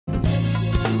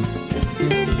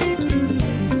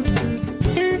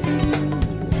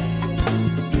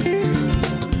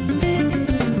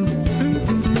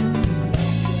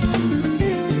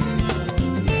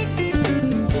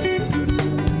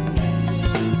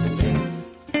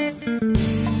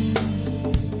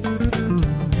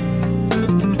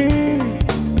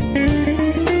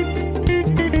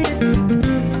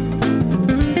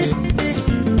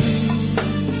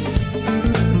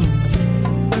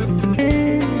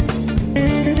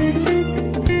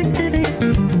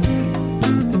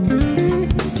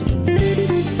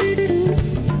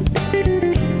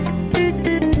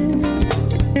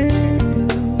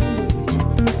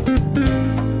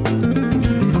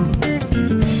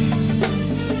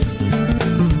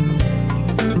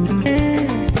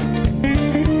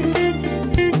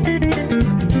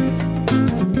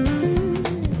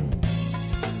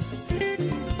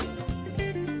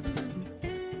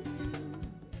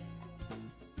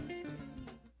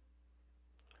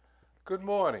Good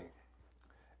morning,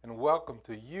 and welcome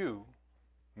to you,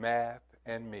 Math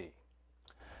and Me.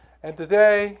 And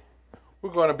today, we're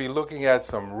going to be looking at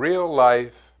some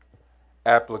real-life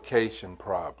application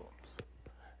problems.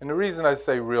 And the reason I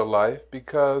say real life,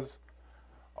 because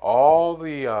all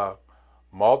the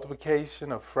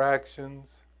multiplication of fractions,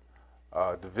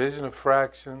 division of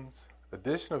fractions,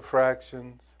 addition of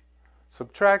fractions,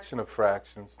 subtraction of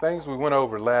fractions, things we went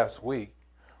over last week,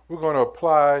 we're going to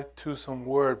apply to some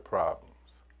word problems.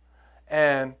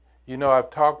 And, you know, I've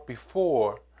talked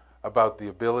before about the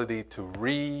ability to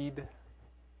read,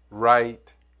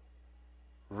 write,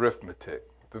 arithmetic,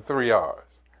 the 3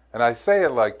 R's. And I say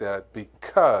it like that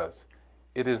because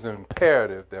it is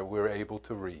imperative that we're able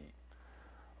to read.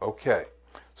 Okay,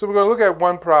 so we're going to look at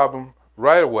one problem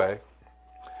right away.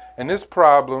 And this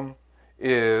problem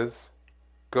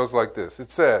goes like this. It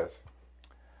says,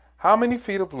 how many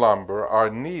feet of lumber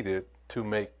are needed to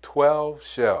make 12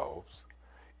 shelves,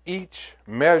 each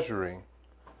measuring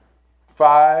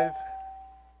 5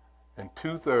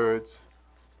 2/3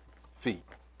 feet?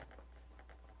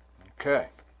 Okay.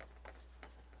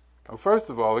 Now,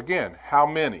 first of all, again, how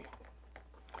many?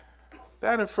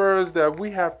 That infers that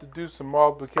we have to do some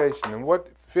multiplication. And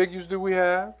what figures do we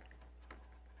have?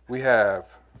 We have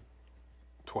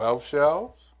 12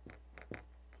 shelves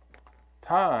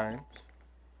times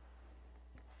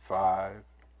 5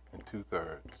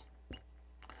 2/3.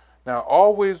 Now,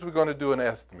 always we're going to do an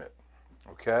estimate,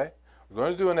 okay? We're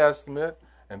going to do an estimate,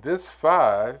 and this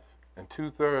 5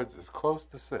 2/3 is close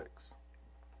to 6.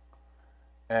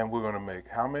 And we're going to make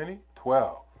how many?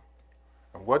 12.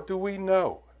 And what do we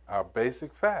know? Our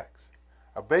basic facts.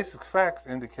 Our basic facts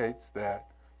indicates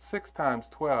that 6 times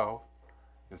 12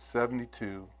 is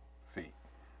 72 feet.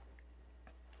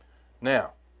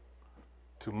 Now,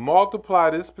 to multiply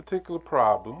this particular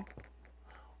problem,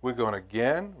 we're going to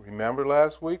again, remember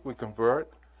last week, we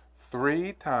convert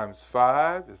 3 times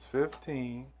 5 is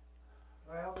 15,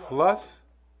 plus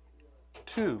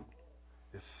 2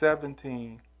 is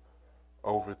 17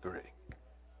 over 3.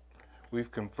 We've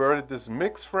converted this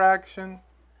mixed fraction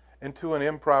into an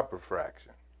improper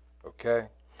fraction, okay?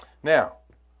 Now,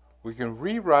 we can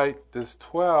rewrite this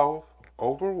 12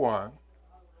 over 1,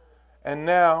 and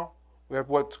now we have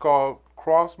what's called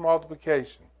cross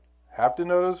multiplication. Have to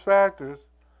know those factors.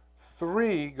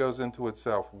 3 goes into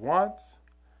itself once,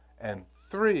 and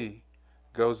 3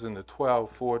 goes into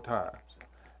 12 4 times.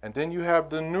 And then you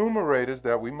have the numerators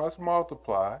that we must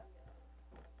multiply.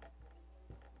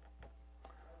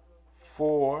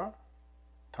 4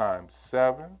 times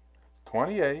 7,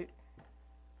 28,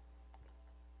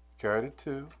 carry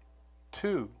the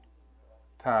 2.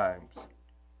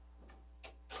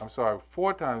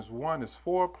 4 times 1 is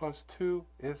 4, plus 2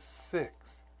 is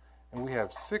 6. And we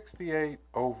have 68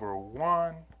 over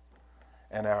 1.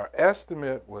 And our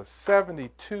estimate was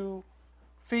 72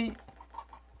 feet.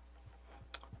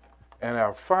 And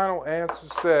our final answer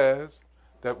says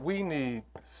that we need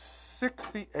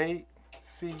 68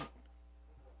 feet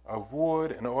of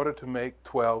wood in order to make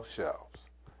 12 shelves.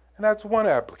 And that's one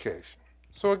application.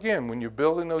 So again, when you're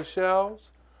building those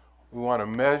shelves, we want to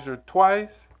measure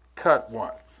twice, cut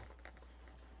once.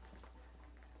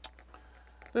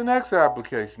 The next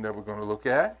application that we're going to look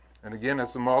at, and again,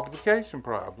 it's a multiplication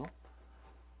problem,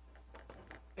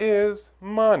 is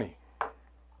money.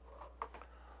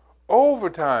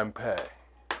 Overtime pay.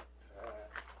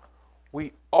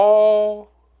 We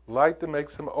all like to make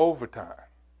some overtime.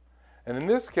 And in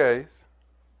this case,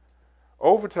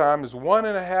 overtime is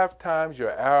 1.5 times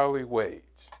your hourly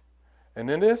wage. And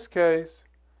in this case,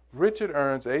 Richard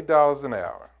earns $8 an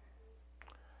hour.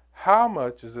 How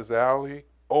much is his hourly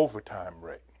overtime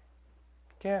rate?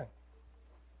 Again,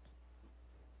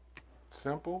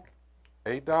 simple,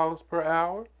 $8 per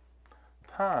hour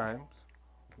times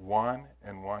 1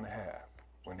 1/2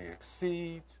 when he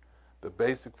exceeds the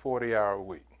basic 40-hour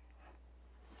week.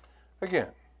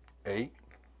 Again, 8.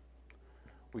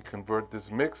 We convert this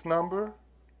mixed number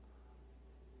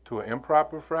to an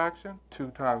improper fraction. 2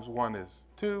 times 1 is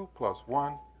 2, plus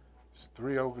 1 is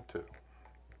 3 over 2.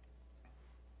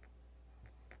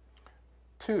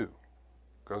 2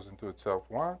 goes into itself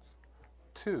once.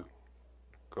 2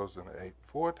 goes into 8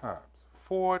 4 times.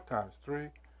 4 times 3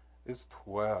 is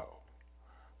 12.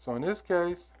 So in this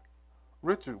case,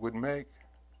 Richard would make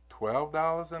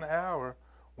 $12 an hour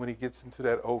when he gets into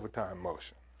that overtime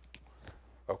motion.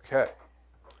 Okay.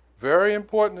 Very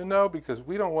important to know because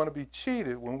we don't want to be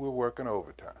cheated when we're working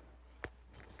overtime.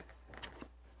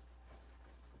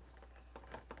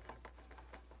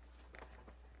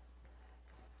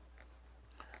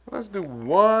 Let's do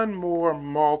one more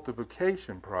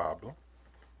multiplication problem.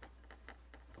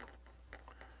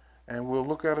 And we'll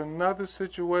look at another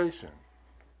situation.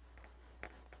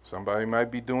 Somebody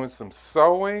might be doing some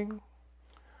sewing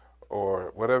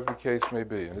or whatever the case may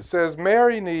be. And it says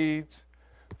Mary needs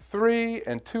 3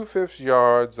 2/5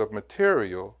 yards of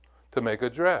material to make a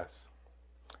dress.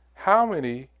 How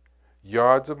many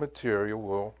yards of material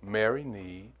will Mary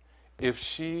need if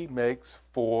she makes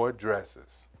 4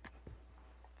 dresses?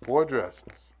 4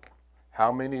 dresses.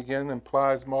 How many again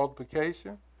implies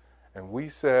multiplication? And we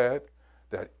said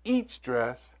that each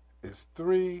dress is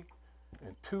 3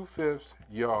 2/5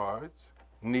 yards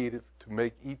needed to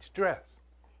make each dress.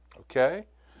 Okay?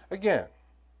 Again,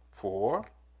 4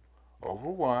 over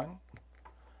 1.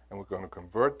 And we're going to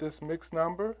convert this mixed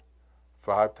number.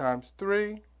 5 times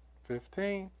 3,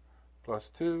 15, plus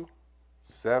 2,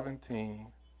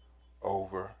 17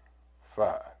 over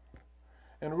 5.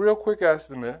 And a real quick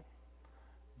estimate,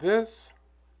 this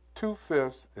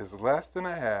 2/5 is less than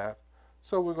a half,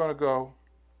 so we're going to go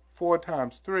 4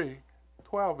 times 3,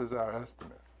 12 is our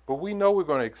estimate. But we know we're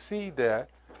going to exceed that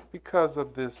because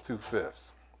of this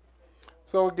 2/5.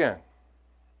 So again,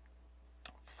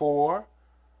 4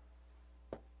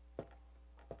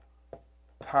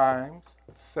 times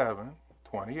 7,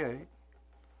 28,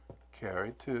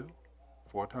 carry 2,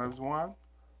 4 times 1,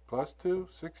 plus 2,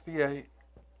 68,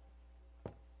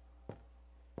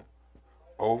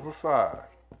 over 5.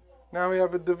 Now we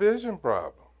have a division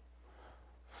problem.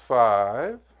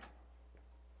 5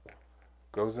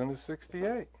 goes into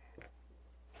 68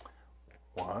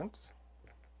 once.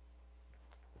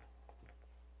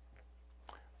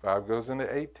 5 goes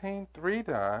into 18 3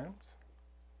 times,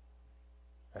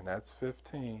 and that's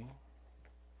 15.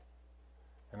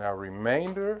 And our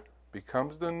remainder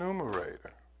becomes the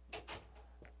numerator,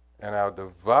 and our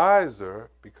divisor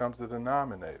becomes the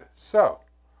denominator. So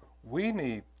we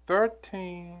need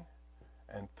 13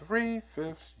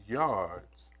 3/5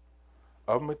 yards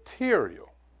of material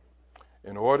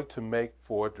in order to make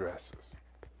 4 dresses.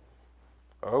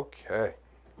 Okay.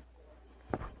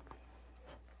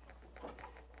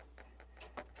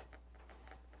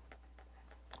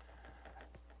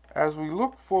 As we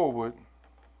look forward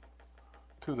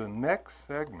to the next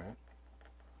segment,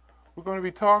 we're going to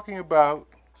be talking about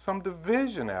some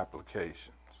division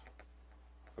applications.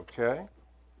 Okay?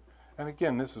 And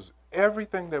again, this is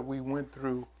everything that we went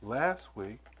through last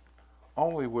week,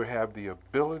 only we have the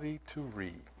ability to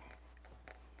read.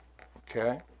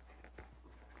 Okay?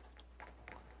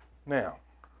 Now,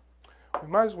 we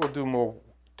might as well do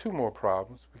 2 more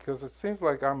problems because it seems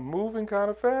like I'm moving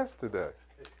kind of fast today.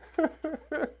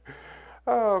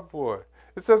 Oh boy.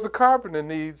 It says a carpenter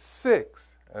needs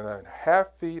 6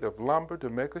 1/2 feet of lumber to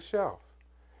make a shelf.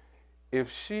 If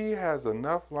she has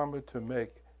enough lumber to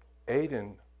make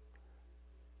 8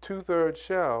 2/3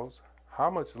 shelves, how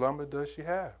much lumber does she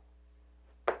have?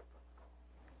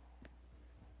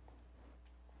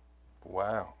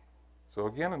 Wow. So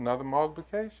again, another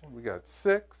multiplication. We got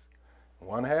 6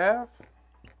 1/2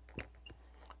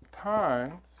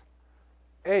 times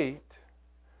 8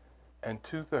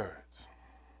 2/3.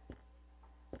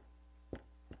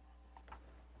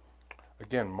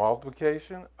 Again,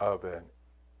 multiplication of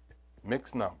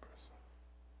mixed numbers.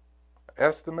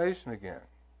 Estimation again.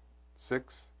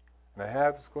 6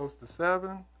 1/2 is close to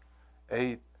 7.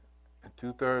 8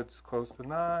 2/3 is close to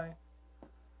 9.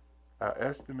 Our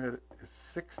estimate is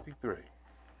 63.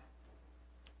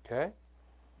 Okay?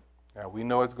 Now we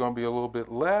know it's going to be a little bit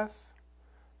less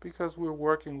because we're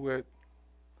working with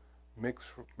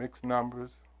mixed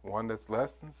numbers, one that's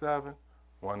less than 7,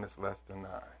 one that's less than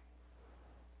 9.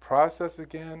 Process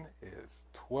again is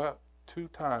 2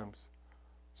 times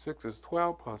 6 is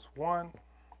 12 plus 1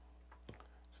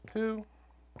 is 2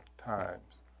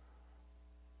 times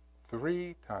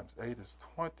 3 times 8 is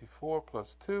 24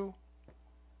 plus 2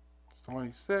 is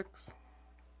 26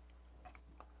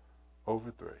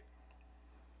 over 3.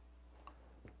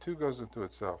 2 goes into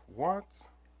itself once.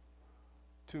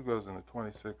 2 goes into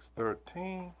 26,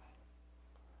 13.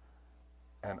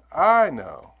 And I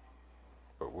know,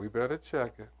 but we better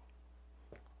check it.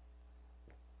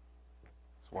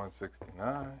 It's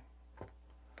 169.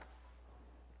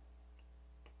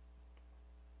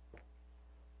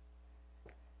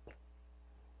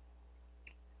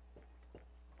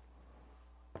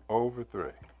 Over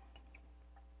 3.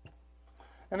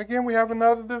 And again, we have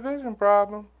another division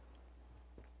problem.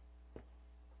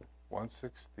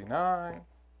 169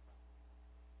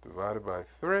 divided by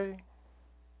 3,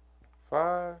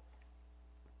 5,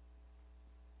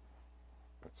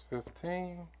 that's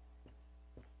 15,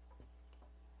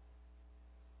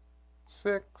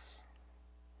 6,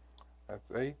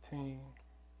 that's 18,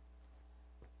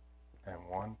 and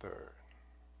 1/3.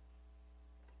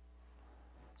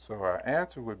 So our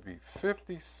answer would be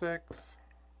 56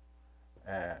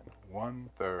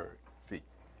 1/3 feet.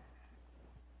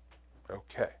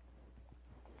 Okay.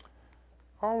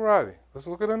 All righty, let's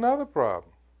look at another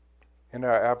problem in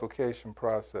our application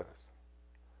process.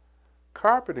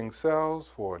 Carpeting sells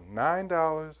for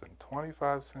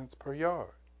 $9.25 per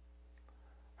yard.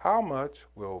 How much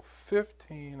will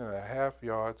 15.5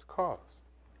 yards cost?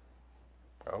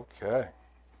 Okay.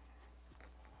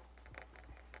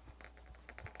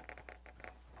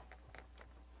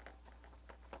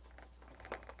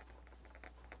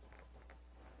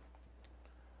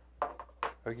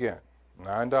 Again,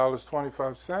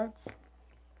 $9.25,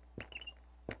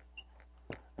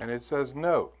 and it says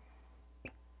note,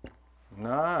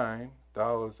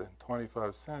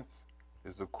 $9.25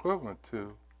 is equivalent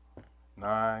to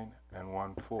 9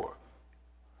 1/4.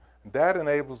 That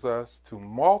enables us to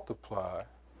multiply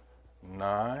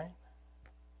 9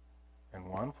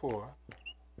 1/4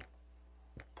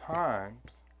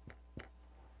 times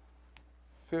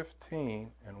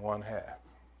 15 1/2.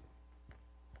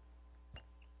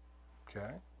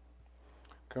 Okay.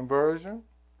 Conversion,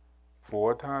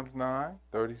 4 times 9,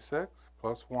 36,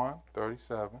 plus 1,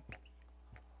 37,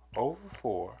 over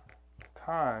 4,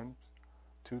 times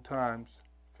 2 times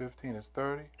 15 is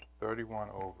 30, 31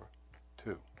 over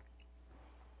 2.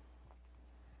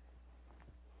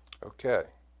 Okay.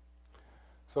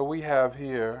 So we have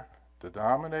here,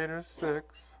 denominator is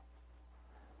 6,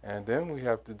 and then we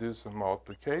have to do some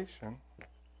multiplication.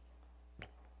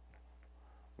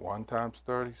 1 times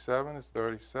 37 is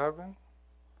 37,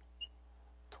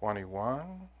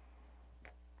 21,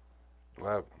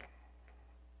 11.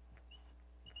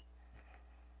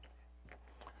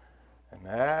 And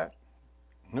that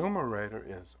numerator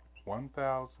is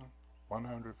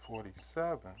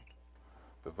 1,147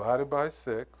 divided by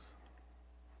 6.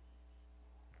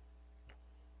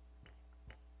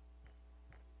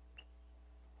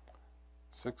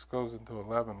 Six goes into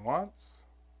 11 once.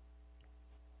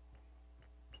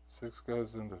 6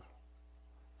 goes into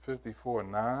 54,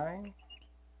 9.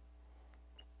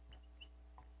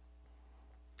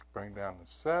 Bring down to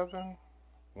 7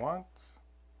 once.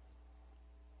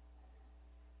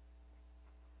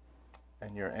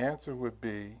 And your answer would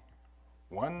be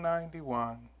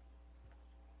 191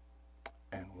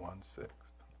 1/6.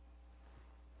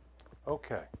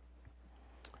 Okay.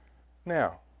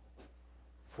 Now,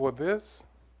 for these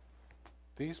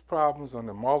problems on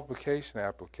the multiplication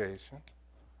application,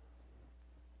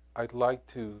 I'd like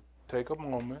to take a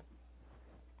moment,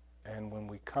 and when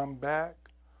we come back,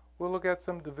 we'll look at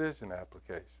some division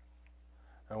applications.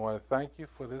 I want to thank you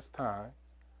for this time,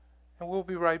 and we'll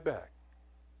be right back.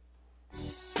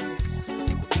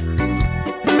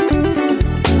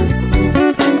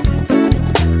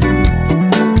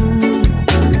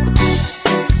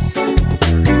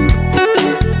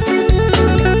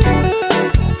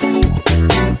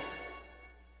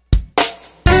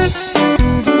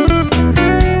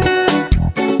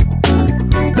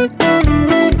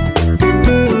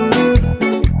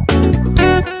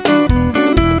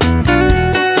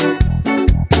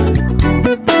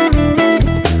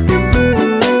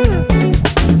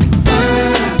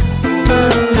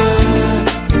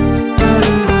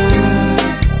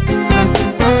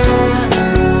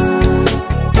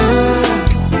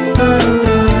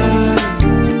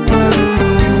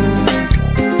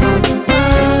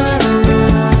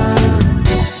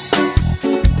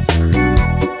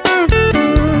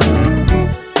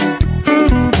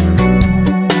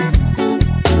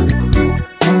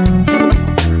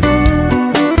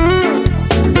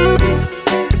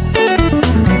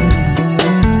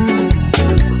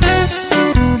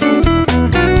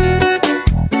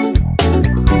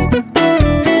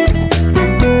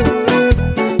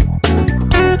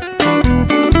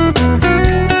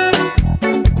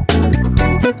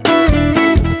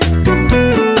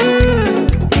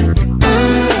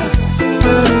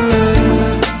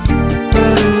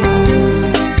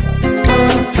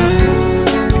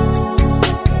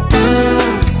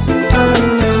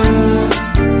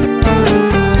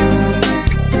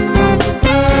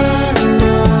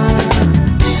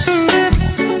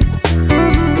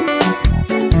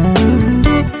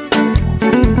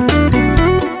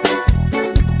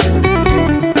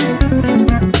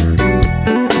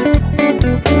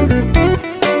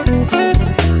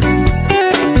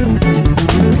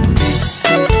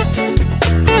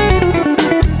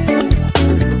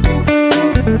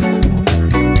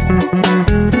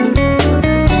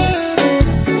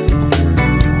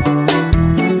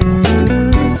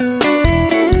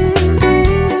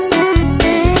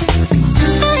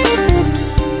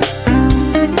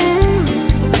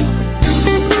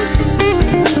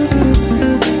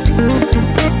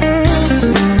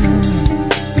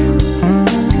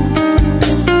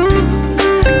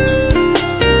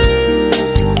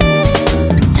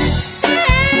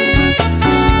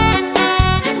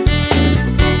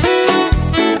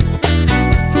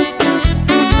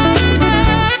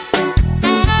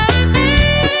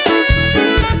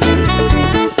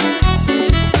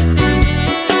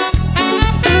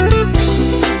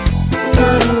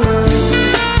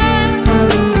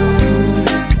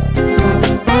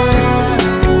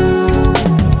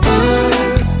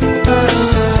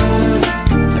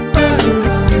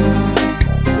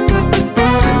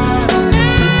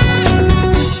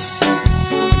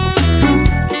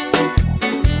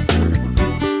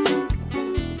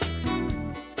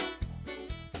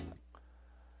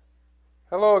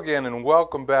 Hello again and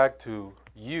welcome back to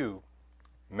You,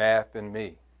 Math and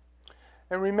Me.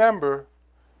 And remember,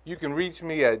 you can reach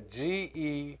me at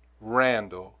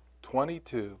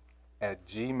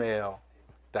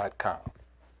gerandall22@gmail.com.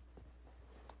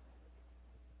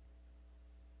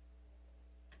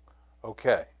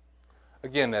 Okay,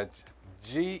 again, that's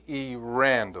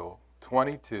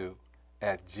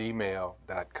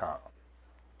gerandall22@gmail.com.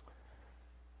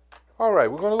 All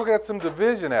right, we're going to look at some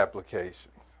division applications.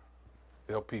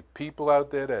 There'll be people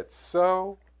out there that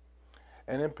sew,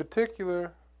 and in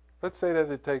particular, let's say that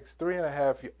it takes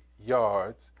 3.5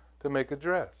 yards to make a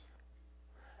dress.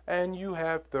 And you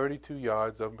have 32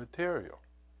 yards of material.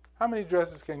 How many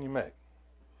dresses can you make?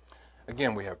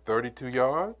 Again, we have 32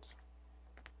 yards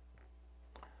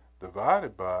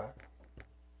divided by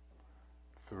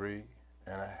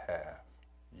 3.5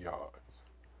 yards.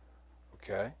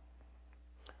 Okay?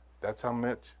 That's how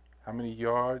many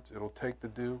yards it'll take to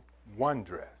do one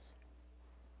dress.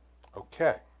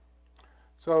 Okay.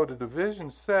 So the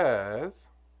division says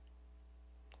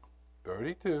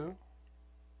 32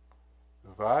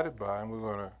 divided by, and we're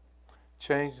going to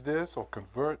change this or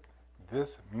convert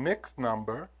this mixed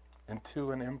number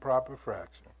into an improper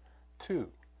fraction. 2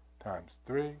 times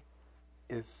 3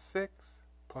 is 6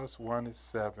 plus 1 is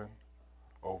 7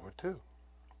 over 2.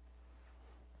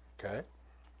 Okay?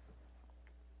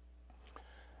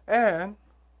 And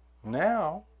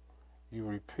now you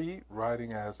repeat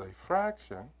writing as a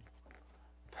fraction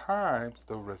times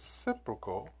the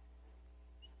reciprocal,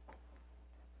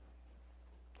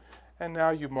 and now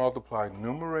you multiply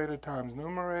numerator times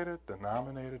numerator,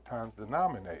 denominator times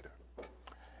denominator.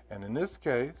 And in this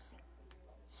case,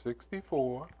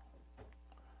 64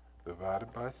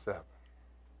 divided by 7.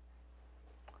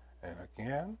 And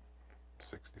again,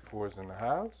 64 is in the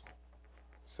house,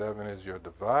 7 is your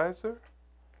divisor,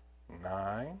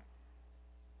 9,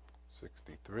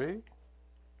 63.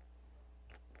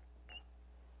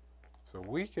 So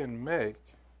we can make,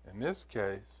 in this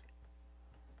case,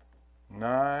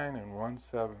 9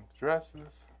 1/7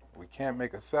 dresses. We can't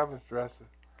make a 7th dress,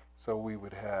 so we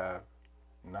would have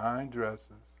 9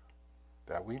 dresses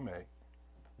that we make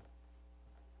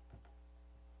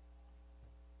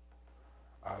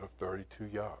out of 32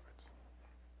 yards.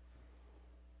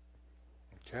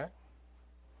 Okay?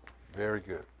 Very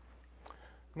good.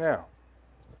 Now,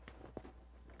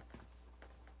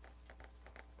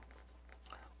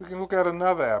 we can look at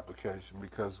another application,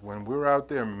 because when we're out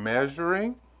there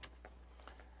measuring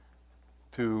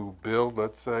to build,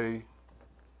 let's say,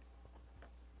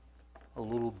 a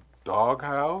little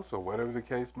doghouse or whatever the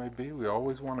case may be, we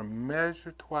always want to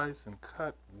measure twice and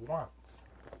cut once.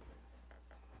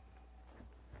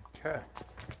 Okay.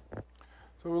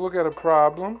 So we look at a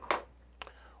problem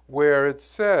where it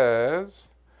says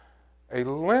a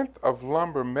length of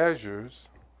lumber measures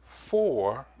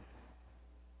 4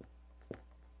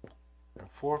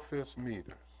 4/5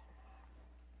 meters.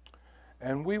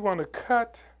 And we want to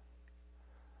cut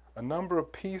a number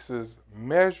of pieces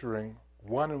measuring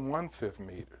 1 1/5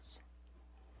 meters.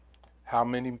 How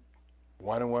many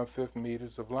 1 1/5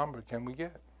 meters of lumber can we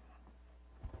get?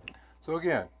 So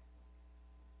again,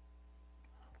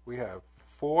 we have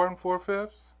 4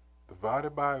 4/5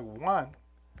 divided by 1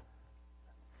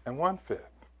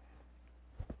 1/5.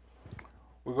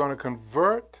 We're going to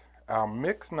convert our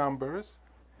mixed numbers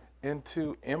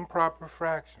into improper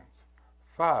fractions.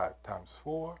 5 times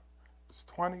 4 is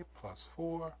 20 plus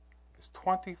 4 is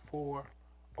 24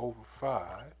 over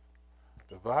 5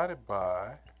 divided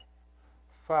by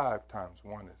 5 times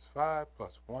 1 is 5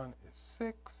 plus 1 is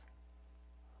 6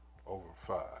 over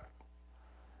 5.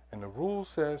 And the rule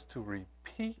says to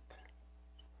repeat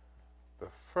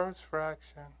the first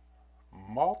fraction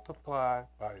multiplied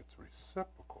by its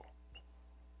reciprocal.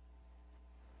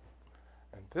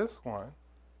 And this one,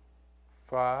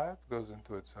 5 goes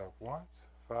into itself once,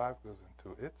 5 goes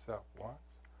into itself once,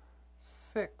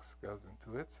 6 goes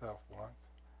into itself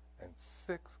once, and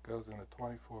 6 goes into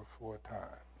 24 4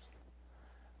 times.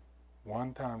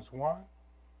 1 times 1,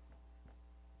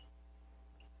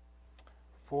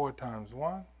 4 times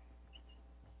 1,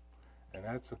 and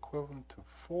that's equivalent to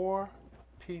 4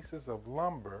 pieces of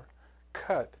lumber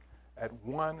cut at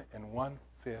 1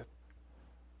 1/5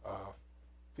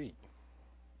 feet.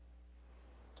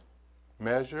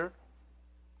 Measure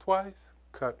twice,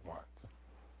 cut once.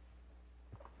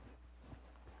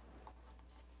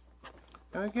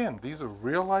 And again, these are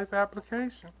real-life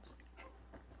applications.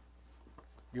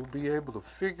 You'll be able to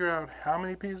figure out how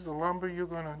many pieces of lumber you're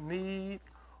going to need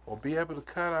or be able to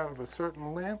cut out of a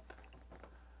certain length.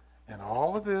 And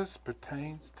all of this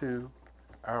pertains to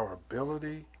our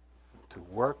ability to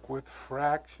work with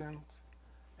fractions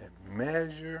and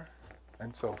measure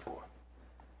and so forth.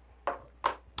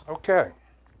 Okay.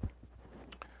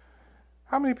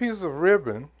 How many pieces of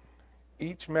ribbon,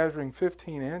 each measuring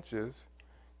 15 inches,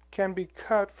 can be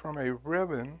cut from a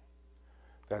ribbon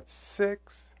that's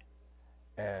 6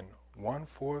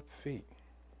 1/4 feet?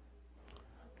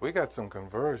 We got some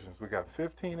conversions. We got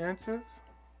 15 inches.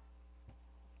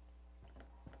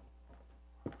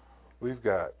 We've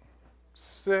got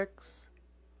 6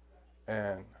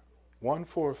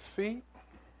 1/4 feet.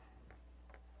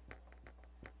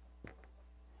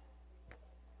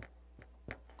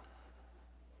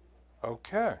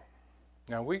 Okay.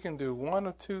 Now we can do one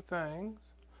of two things.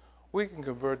 We can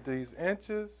convert these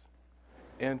inches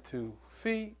into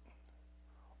feet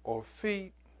or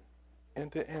feet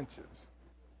into inches.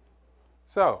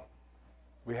 So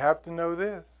we have to know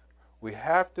this. We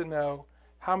have to know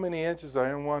how many inches are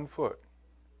in 1 foot.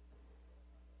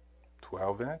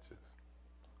 12 inches.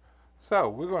 So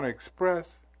we're going to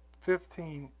express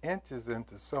 15 inches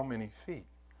into so many feet.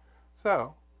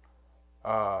 So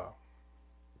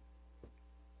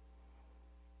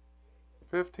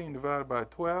 15 divided by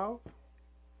 12,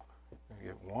 you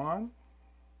get 1.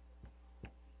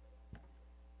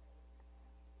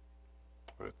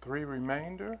 With a 3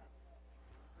 remainder.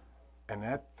 And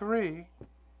that 3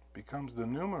 becomes the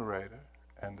numerator,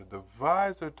 and the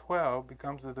divisor 12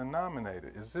 becomes the denominator.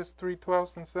 Is this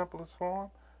 3/12 in simplest form?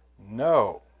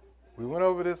 No. We went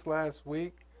over this last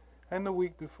week and the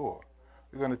week before.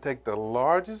 We're going to take the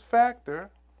largest factor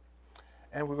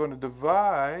and we're going to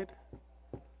divide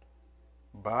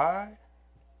by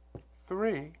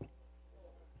 3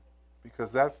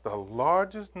 because that's the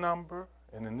largest number,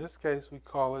 and in this case we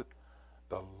call it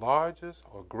the largest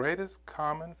or greatest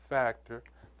common factor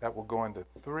that will go into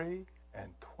 3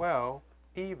 and 12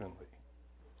 evenly.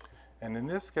 And in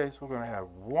this case we're going to have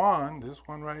 1, this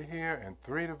one right here, and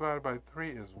 3 divided by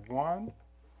 3 is 1,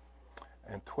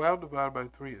 and 12 divided by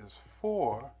 3 is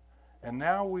 4, and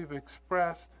now we've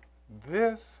expressed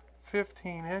this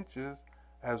 15 inches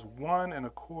as 1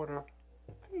 1/4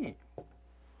 feet.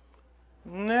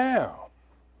 Now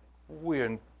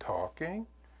we're talking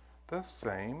the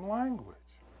same language.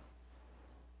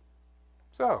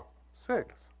 So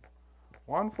 6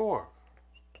 1/4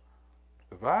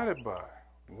 divided by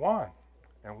 1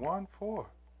 1/4.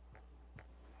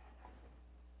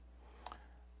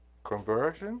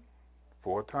 Conversion,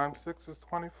 4 times 6 is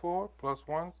 24, plus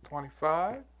 1 is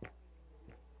 25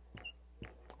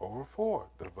 over 4,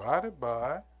 divided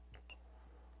by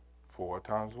 4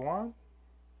 times 1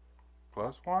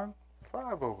 plus 1,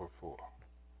 5 over 4.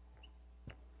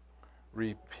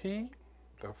 Repeat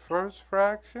the first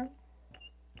fraction,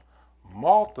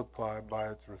 multiply by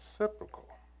its reciprocal.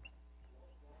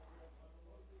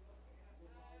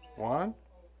 1,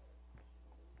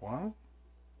 1,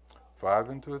 5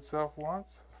 into itself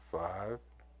once, 5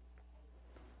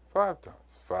 times.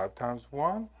 5 times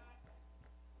 1,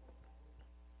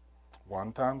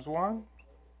 1 times 1.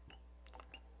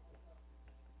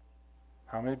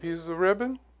 How many pieces of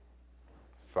ribbon?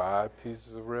 5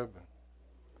 pieces of ribbon.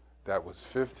 That was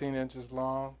 15 inches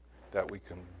long, that we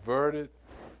converted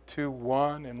to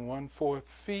 1 1/4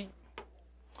 feet.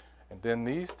 And then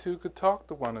these two could talk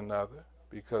to one another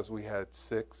because we had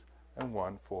 6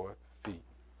 1/4 feet.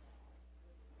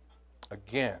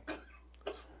 Again,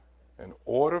 in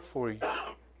order for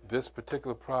this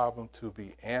particular problem to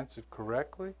be answered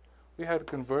correctly, we had to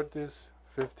convert this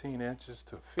 15 inches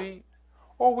to feet,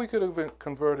 or we could have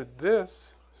converted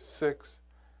this 6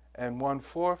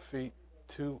 1/4 feet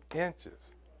to inches.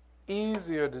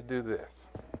 Easier to do this.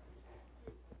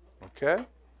 Okay?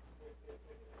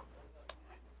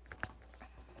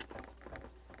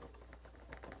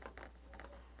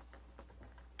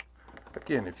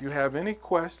 Again, if you have any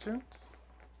questions,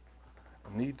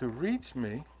 need to reach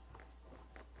me,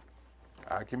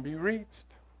 I can be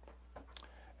reached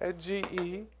at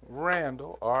GE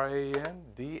Randall,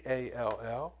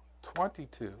 RANDALL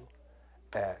 22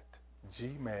 at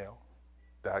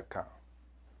gmail.com.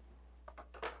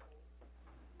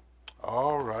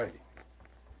 All righty.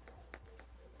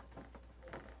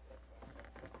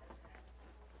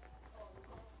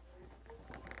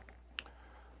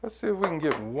 Let's see if we can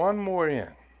get one more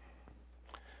in.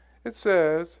 It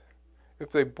says,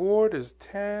 if a board is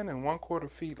 10 1/4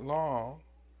 feet long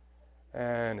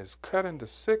and is cut into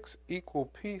 6 equal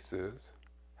pieces,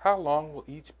 how long will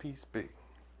each piece be?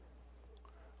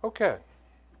 Okay,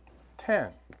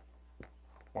 10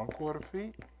 1/4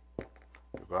 feet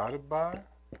divided by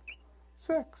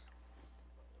 6.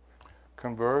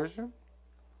 Conversion,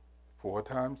 4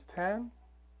 times 10,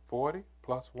 40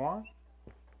 plus 1,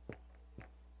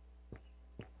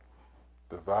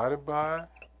 divided by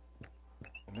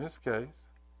In this case,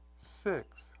 6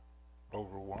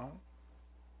 over 1.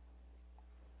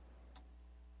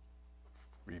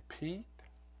 Repeat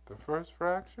the first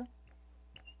fraction.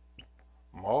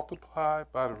 Multiply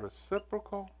by the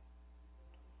reciprocal.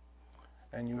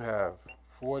 And you have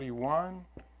 41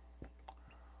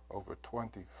 over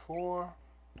 24.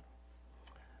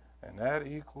 And that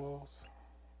equals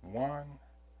 1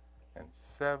 and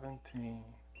 17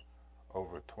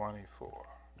 over 24.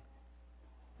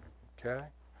 Okay?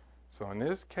 So in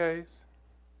this case,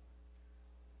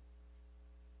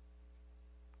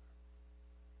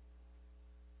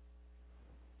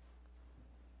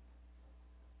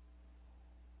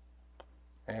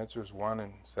 answer is 1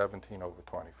 and 17 over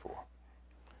 24.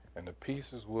 And the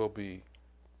pieces will be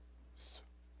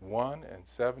 1 and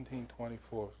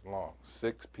 17/24 long,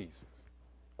 6 pieces.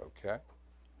 Okay?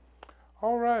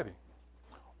 All righty.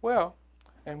 Well,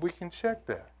 and we can check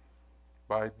that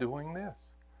by doing this.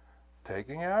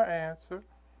 Taking our answer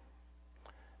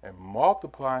and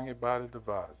multiplying it by the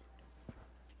divisor.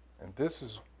 And this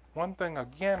is one thing,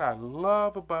 again, I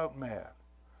love about math.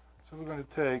 So we're going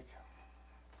to take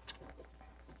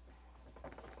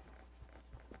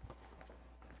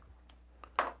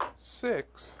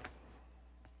 6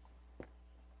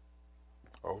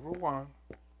 over 1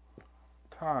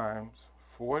 times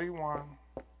 41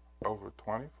 over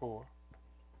 24.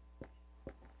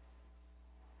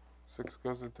 6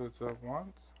 goes into itself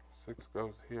once. 6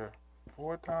 goes here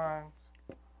 4 times.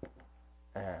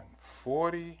 And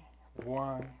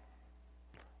 41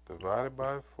 divided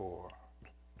by 4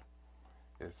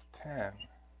 is 10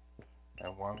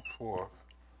 and 1/4,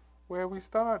 where we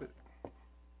started.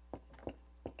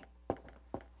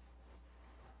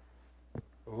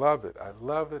 Love it. I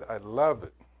love it. I love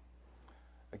it.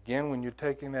 Again, when you're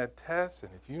taking that test,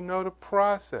 and if you know the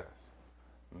process,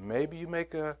 maybe you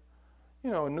make a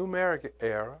numeric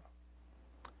error,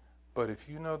 but if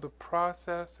you know the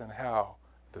process and how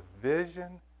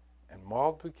division and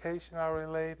multiplication are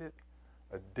related,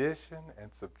 addition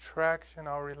and subtraction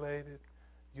are related,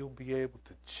 you'll be able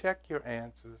to check your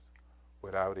answers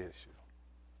without issue.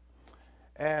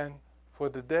 And for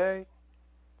today,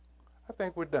 I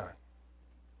think we're done.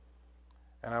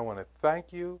 And I want to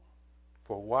thank you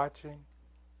for watching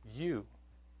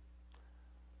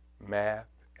Math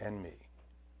and Me.